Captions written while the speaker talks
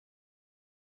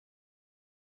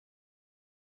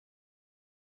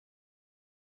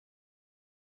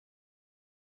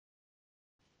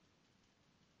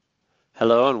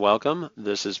Hello and welcome.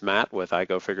 This is Matt with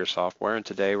iGo360 software, and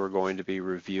today we're going to be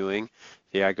reviewing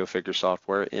the iGo360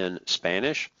 software in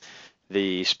Spanish.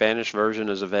 The Spanish version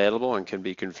is available and can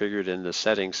be configured in the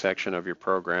settings section of your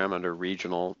program under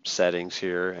regional settings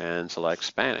here and select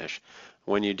Spanish.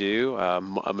 When you do,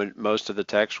 most of the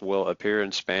text will appear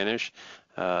in Spanish,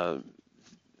 and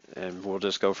we'll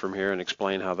just go from here and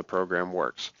explain how the program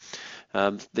works.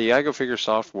 The iGo360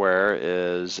 software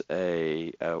is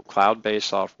a cloud-based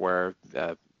software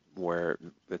where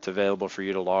it's available for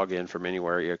you to log in from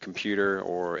anywhere, your computer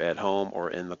or at home or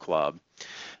in the club.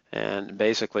 And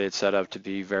basically it's set up to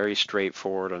be very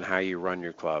straightforward on how you run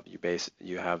your club.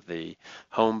 You have the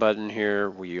home button here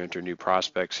where you enter new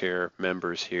prospects here,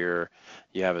 members here.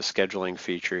 You have a scheduling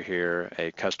feature here,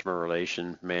 a customer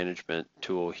relation management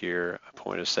tool here, a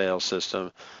point of sale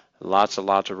system, lots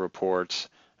of reports.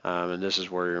 And this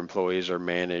is where your employees are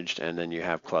managed, and then you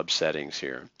have club settings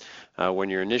here.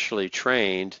 When you're initially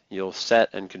trained, you'll set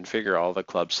and configure all the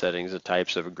club settings, the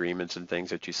types of agreements and things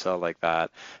that you sell like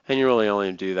that, and you really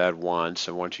only do that once,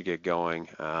 and once you get going,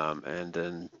 and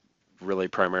then really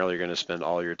primarily you're going to spend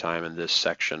all your time in this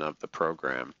section of the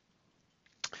program.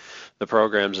 The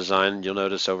program's designed, you'll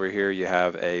notice over here you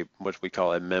have what we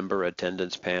call a member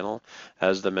attendance panel.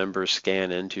 As the members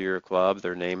scan into your club,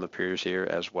 their name appears here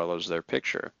as well as their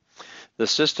picture. The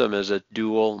system is a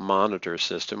dual monitor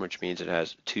system, which means it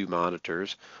has two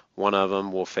monitors. One of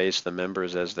them will face the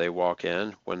members as they walk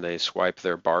in. When they swipe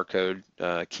their barcode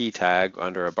key tag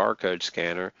under a barcode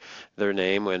scanner, their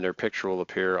name and their picture will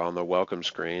appear on the welcome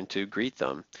screen to greet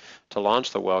them. To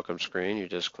launch the welcome screen, you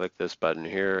just click this button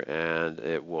here and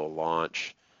it will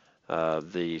launch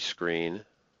the screen,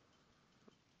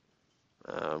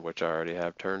 which I already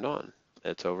have turned on.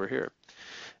 It's over here.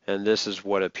 And this is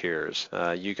what appears.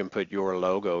 You can put your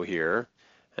logo here,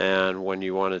 and when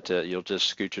you want it to, you'll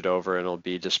just scooch it over and it'll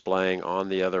be displaying on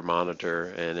the other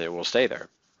monitor, and it will stay there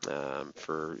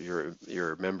for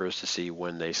your members to see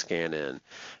when they scan in.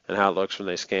 And how it looks when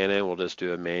they scan in, we'll just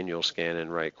do a manual scan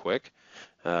in right quick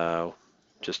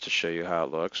just to show you how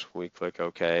it looks. We click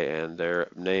OK, and their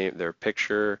name, their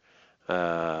picture,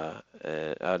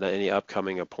 any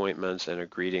upcoming appointments, and a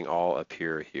greeting all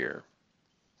appear here.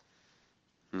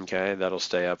 Okay, that'll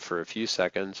stay up for a few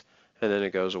seconds and then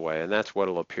it goes away, and that's what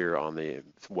will appear on the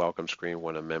welcome screen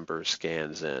when a member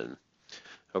scans in.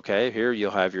 Okay, here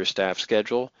you'll have your staff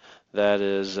schedule. That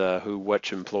is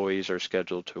which employees are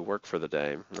scheduled to work for the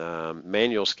day.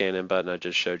 Manual scan-in button I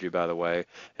just showed you, by the way.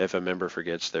 If a member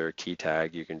forgets their key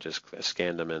tag, you can just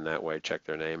scan them in that way, check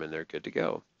their name, and they're good to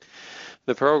go.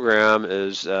 The program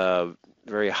is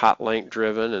very hot link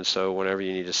driven, and so whenever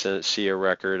you need to see a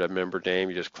record, a member name,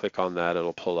 you just click on that,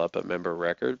 it'll pull up a member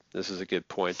record. This is a good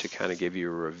point to kind of give you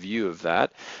a review of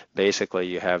that. Basically,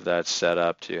 you have that set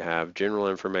up to have general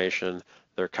information,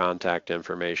 their contact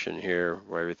information here,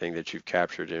 where everything that you've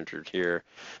captured entered here.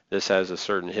 This has a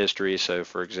certain history, so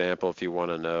for example, if you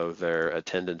want to know their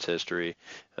attendance history,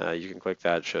 you can click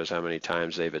that. It shows how many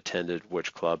times they've attended,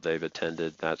 which club they've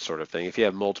attended, that sort of thing. If you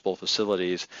have multiple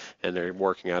facilities and they're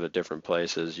working out at different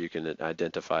places, you can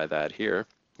identify that here.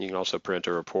 You can also print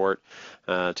a report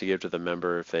to give to the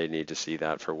member if they need to see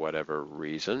that for whatever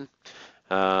reason.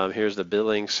 Here's the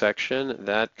billing section.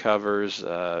 That covers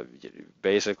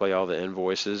basically all the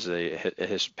invoices,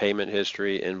 payment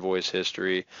history, invoice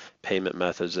history, payment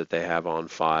methods that they have on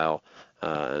file,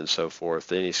 and so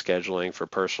forth. Any scheduling for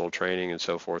personal training and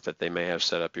so forth that they may have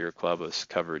set up your club is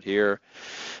covered here.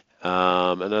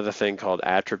 Another thing called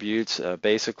attributes.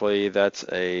 Basically, that's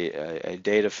a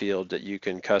data field that you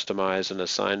can customize and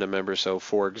assign to members. So,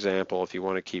 for example, if you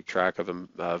want to keep track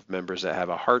of members that have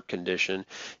a heart condition,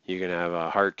 you can have a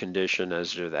heart condition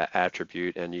as that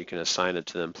attribute, and you can assign it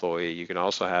to the employee. You can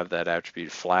also have that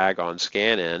attribute flag on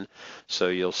scan-in, so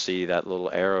you'll see that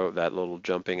little arrow, that little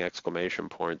jumping exclamation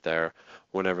point there.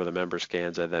 Whenever the member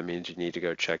scans it, that means you need to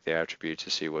go check the attribute to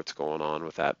see what's going on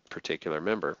with that particular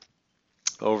member.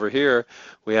 Over here,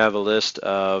 we have a list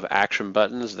of action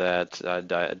buttons that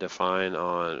define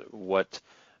on what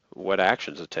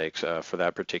actions it takes for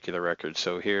that particular record.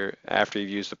 So here, after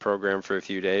you've used the program for a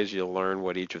few days, you'll learn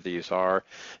what each of these are.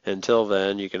 Until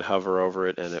then, you can hover over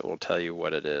it and it will tell you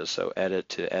what it is. So edit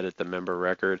to edit the member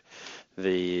record.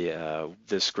 The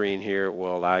screen here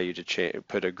will allow you to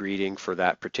put a greeting for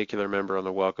that particular member on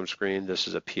the welcome screen. This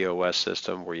is a POS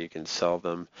system where you can sell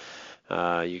them.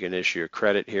 You can issue a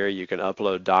credit here. You can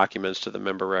upload documents to the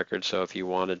member record. So if you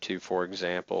wanted to, for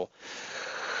example,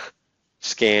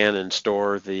 scan and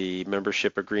store the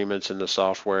membership agreements in the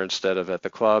software instead of at the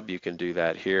club. You can do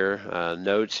that here.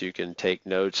 Notes, you can take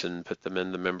notes and put them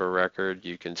in the member record.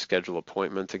 You can schedule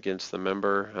appointments against the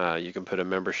member. You can put a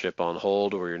membership on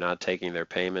hold where you're not taking their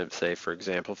payment, say for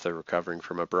example if they're recovering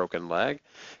from a broken leg.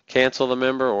 Cancel the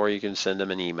member, or you can send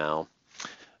them an email.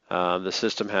 The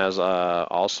system has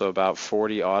also about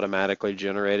 40 automatically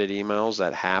generated emails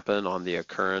that happen on the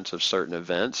occurrence of certain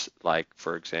events. Like,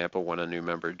 for example, when a new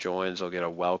member joins, they'll get a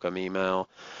welcome email,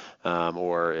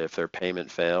 or if their payment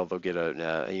failed, they'll get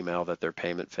an email that their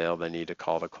payment failed. They need to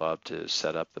call the club to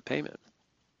set up the payment.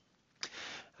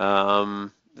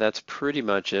 That's pretty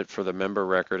much it for the member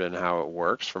record and how it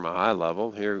works from a high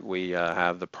level. Here we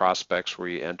have the prospects where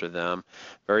you enter them.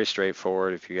 Very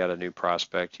straightforward. If you got a new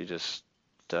prospect, you just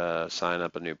sign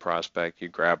up a new prospect. You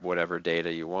grab whatever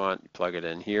data you want, you plug it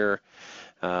in here,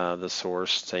 the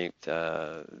source,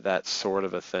 that sort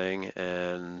of a thing,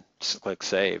 and click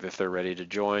save. If they're ready to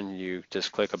join, you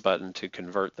just click a button to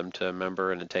convert them to a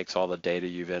member, and it takes all the data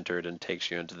you've entered and takes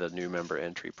you into the new member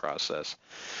entry process.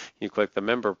 You click the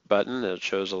member button, it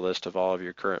shows a list of all of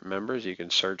your current members. You can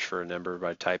search for a member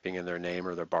by typing in their name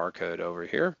or their barcode over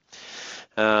here.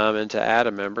 And to add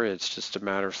a member, it's just a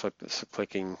matter of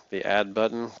clicking the add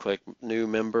button, click new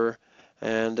member,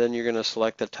 and then you're going to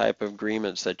select the type of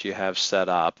agreements that you have set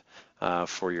up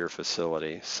for your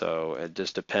facility. So it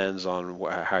just depends on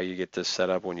how you get this set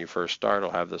up when you first start.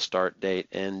 It'll have the start date,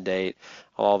 end date,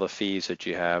 all the fees that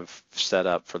you have set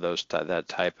up for that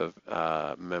type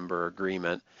of member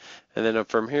agreement. And then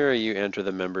from here you enter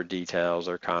the member details,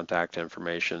 their contact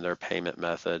information, their payment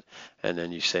method, and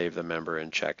then you save the member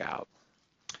and check out.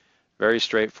 Very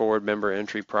straightforward member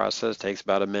entry process. Takes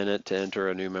about a minute to enter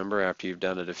a new member after you've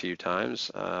done it a few times.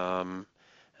 And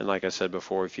like I said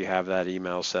before, if you have that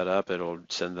email set up, it'll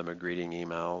send them a greeting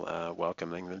email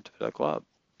welcoming them to the club.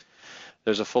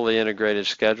 There's a fully integrated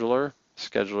scheduler.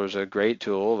 Scheduler is a great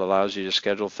tool. It allows you to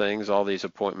schedule things, all these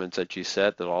appointments that you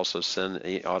set. That'll also send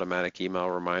automatic email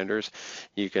reminders.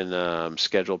 You can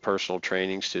schedule personal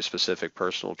trainings to specific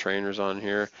personal trainers on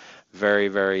here. Very,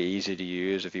 very easy to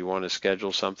use. If you want to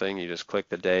schedule something, you just click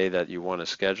the day that you want to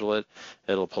schedule it.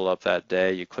 It'll pull up that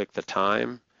day. You click the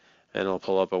time, and it'll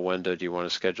pull up a window. Do you want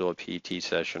to schedule a PT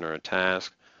session or a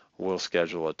task? We'll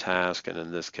schedule a task, and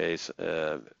in this case,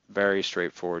 very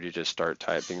straightforward. You just start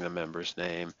typing the member's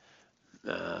name.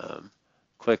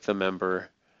 Click the member,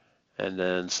 and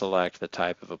then select the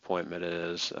type of appointment it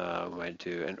is. I'm going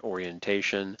to do an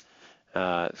orientation.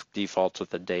 Defaults with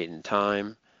the date and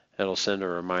time. It'll send a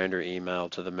reminder email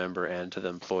to the member and to the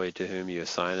employee to whom you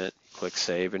assign it. Click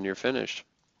save and you're finished.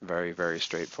 Very, very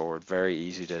straightforward. Very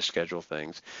easy to schedule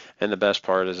things. And the best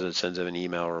part is it sends them an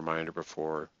email reminder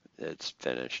before it's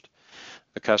finished.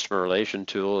 The customer relation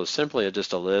tool is simply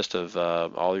just a list of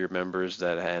all your members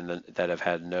that have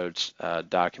had notes,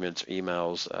 documents,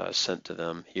 emails sent to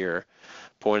them here.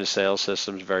 Point of sale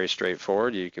system is very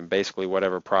straightforward. You can basically,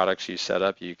 whatever products you set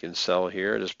up, you can sell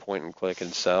here. Just point and click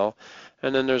and sell.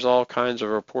 And then there's all kinds of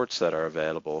reports that are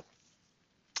available.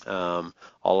 All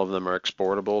of them are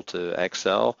exportable to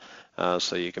Excel,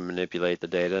 so you can manipulate the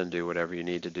data and do whatever you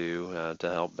need to do to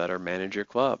help better manage your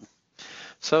club.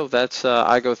 So that's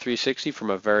iGo360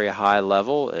 from a very high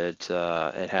level. It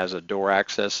has a door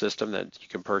access system that you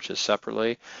can purchase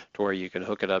separately to where you can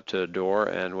hook it up to a door,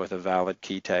 and with a valid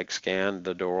key tag scan,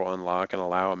 the door will unlock and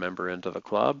allow a member into the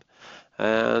club.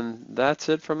 And that's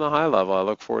it from the high level. I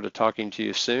look forward to talking to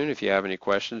you soon. If you have any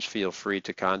questions, feel free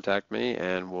to contact me,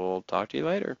 and we'll talk to you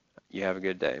later. You have a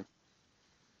good day.